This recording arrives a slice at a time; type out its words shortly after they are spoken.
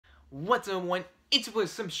What's up, everyone? It's Wwe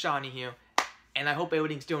Slimshauny here, and I hope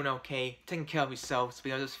everything's doing okay, taking care of yourselves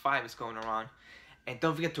because this fight is going around. And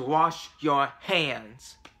don't forget to wash your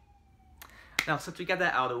hands. Now, since we got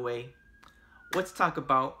that out of the way, let's talk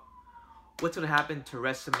about what's going to happen to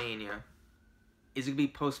WrestleMania. Is it going to be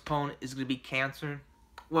postponed? Is it going to be canceled?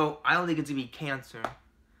 Well, I don't think it's going to be canceled,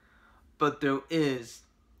 but there is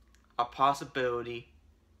a possibility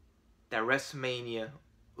that WrestleMania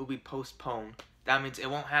will be postponed. That means it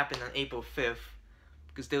won't happen on April 5th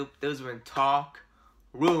because there's been talk,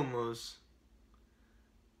 rumors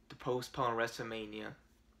to postpone WrestleMania.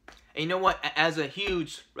 And you know what? As a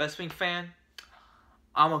huge wrestling fan,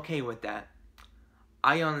 I'm okay with that.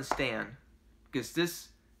 I understand because this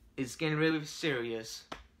is getting really serious.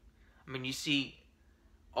 I mean, you see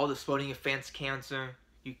all the sporting events canceled.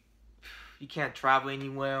 You can't travel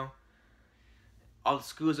anywhere. All the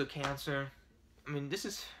schools are canceled. I mean, this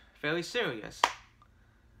is very serious.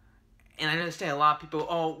 And I understand a lot of people,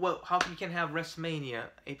 oh, well, how come you can't have WrestleMania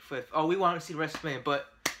April 5th? Oh, we want to see WrestleMania, but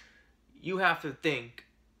you have to think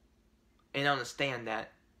and understand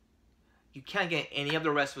that you can't get any of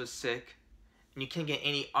the wrestlers sick, and you can't get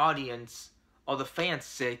any audience or the fans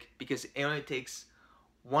sick because it only takes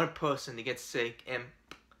one person to get sick, and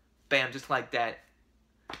bam, just like that,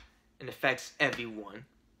 it affects everyone.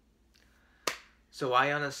 So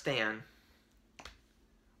I understand.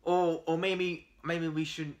 Or maybe we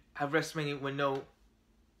should have WrestleMania with no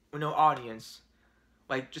audience,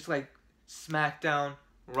 just like SmackDown,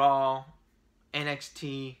 Raw,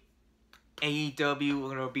 NXT, AEW. We're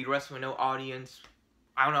gonna be wrestling with no audience.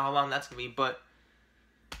 I don't know how long that's gonna be, but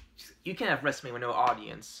you can't have WrestleMania with no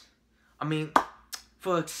audience. I mean,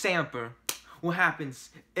 for example, what happens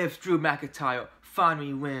if Drew McIntyre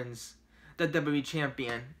finally wins the WWE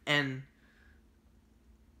champion and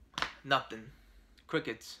nothing?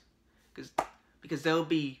 Crickets. Because there'll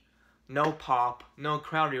be no pop, no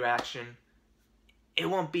crowd reaction. It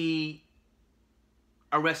won't be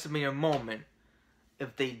a WrestleMania moment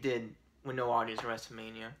if they did with no audience at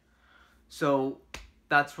WrestleMania. So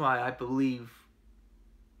that's why I believe,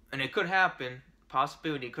 and it could happen,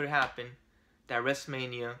 possibility it could happen, that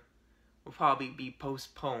WrestleMania will probably be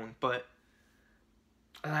postponed. But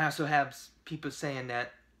I also have people saying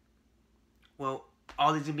that, well,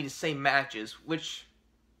 all these will be the same matches, which,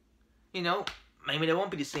 you know, maybe they won't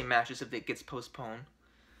be the same matches if it gets postponed.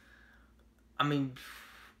 I mean,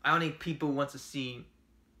 I don't think people want to see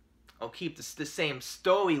or keep the same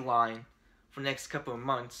storyline for the next couple of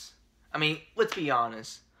months. I mean, let's be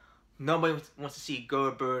honest. Nobody wants to see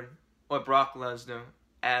Goldberg or Brock Lesnar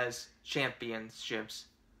as championships.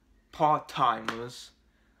 Part-timers.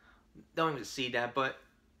 Don't even see that, but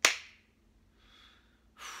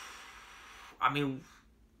I mean,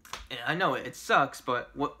 I know it sucks,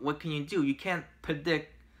 but what can you do? You can't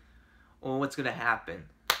predict what's gonna happen.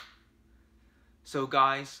 So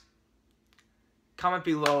guys, comment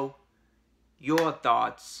below your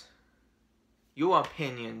thoughts, your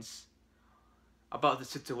opinions about the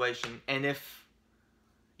situation, and if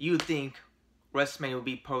you think WrestleMania will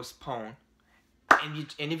be postponed. And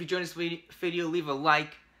if you enjoyed this video, leave a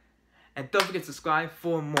like, and don't forget to subscribe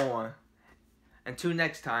for more. Until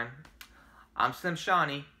next time, I'm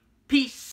Slimshauny. Peace!